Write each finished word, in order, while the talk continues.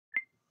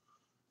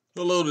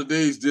Hello,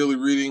 today's daily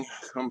reading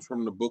comes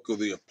from the book of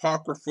the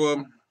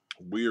Apocrypha.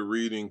 We are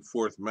reading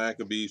 4th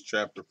Maccabees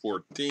chapter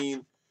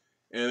 14,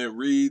 and it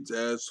reads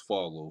as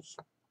follows.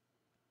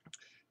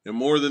 And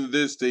more than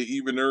this, they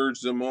even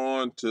urged them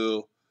on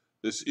to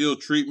this ill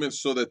treatment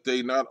so that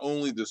they not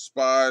only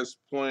despised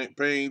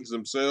pains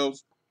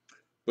themselves,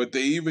 but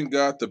they even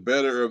got the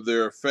better of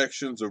their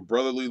affections of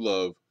brotherly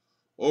love.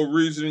 O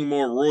reasoning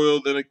more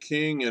royal than a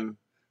king and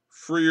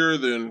freer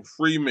than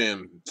free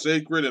men,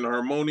 sacred and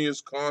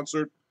harmonious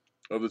concert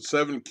of the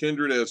seven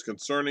kindred as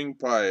concerning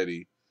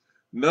piety.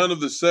 None of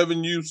the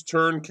seven youths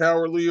turned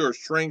cowardly or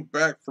shrank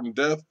back from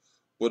death,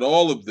 but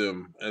all of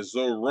them, as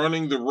though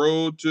running the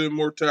road to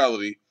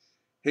immortality,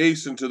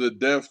 hastened to the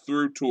death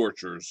through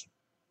tortures.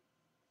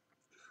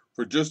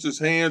 For just as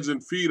hands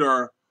and feet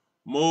are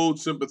mowed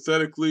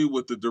sympathetically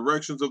with the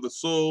directions of the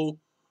soul,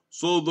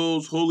 so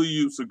those holy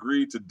youths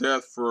agreed to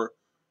death for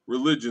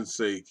religion's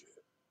sake,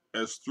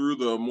 as through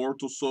the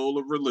immortal soul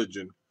of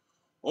religion.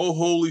 O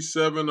holy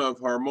seven of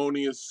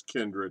harmonious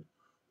kindred!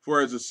 For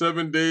as the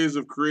 7 days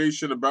of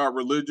creation about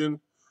religion,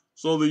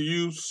 so the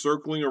youths,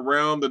 circling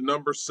around the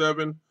number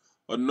seven,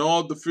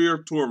 annulled the fear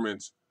of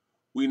torments.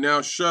 We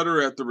now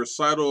shudder at the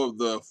recital of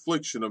the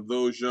affliction of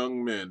those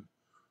young men.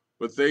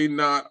 But they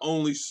not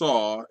only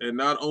saw and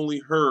not only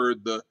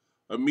heard the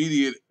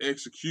immediate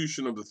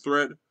execution of the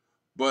threat,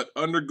 but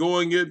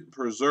undergoing it,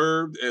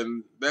 preserved,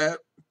 and that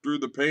through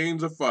the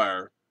pains of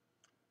fire.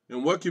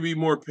 And what can be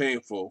more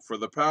painful? For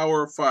the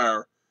power of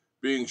fire,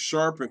 being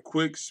sharp and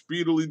quick,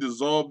 speedily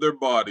dissolved their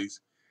bodies.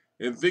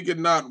 And think it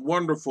not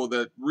wonderful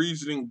that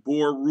reasoning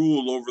bore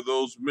rule over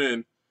those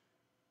men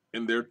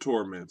in their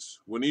torments,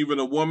 when even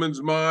a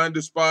woman's mind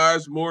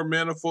despised more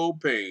manifold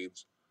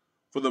pains.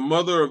 For the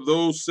mother of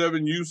those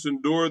seven youths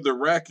endured the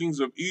rackings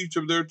of each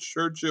of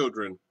her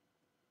children.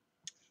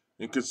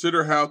 And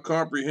consider how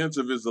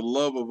comprehensive is the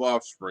love of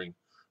offspring,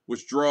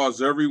 which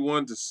draws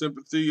everyone to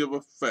sympathy of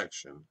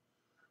affection.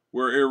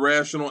 Where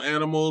irrational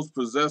animals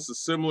possess a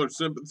similar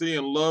sympathy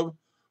and love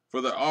for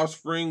their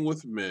offspring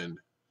with men.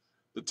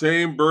 The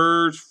tame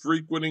birds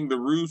frequenting the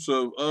roofs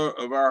of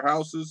our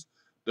houses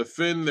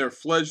defend their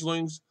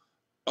fledglings.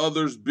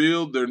 Others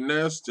build their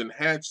nests and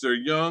hatch their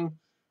young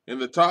in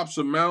the tops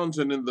of mountains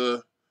and in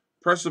the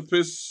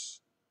precipice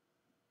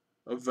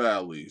of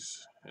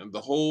valleys, and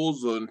the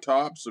holes and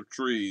tops of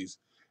trees,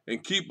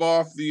 and keep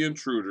off the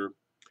intruder.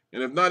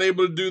 And if not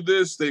able to do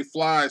this, they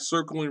fly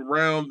circling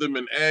round them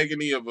in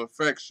agony of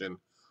affection,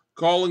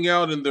 calling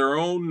out in their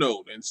own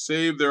note, and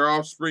save their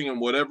offspring in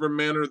whatever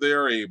manner they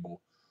are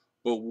able.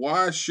 But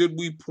why should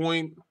we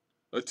point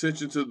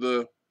attention to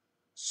the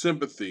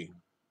sympathy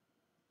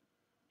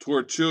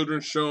toward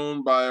children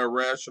shown by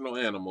irrational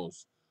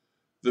animals?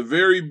 The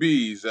very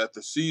bees, at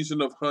the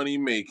season of honey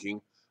making,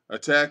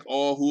 attack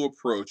all who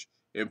approach,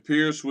 and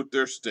pierce with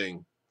their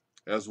sting,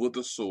 as with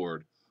a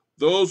sword,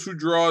 those who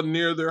draw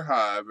near their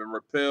hive, and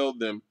repel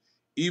them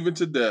even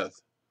to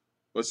death.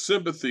 But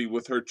sympathy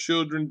with her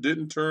children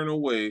didn't turn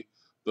away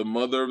the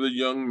mother of the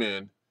young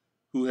men,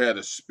 who had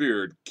a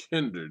spirit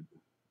kindred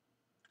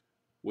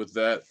with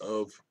that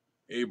of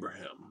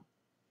Abraham.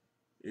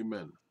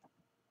 Amen.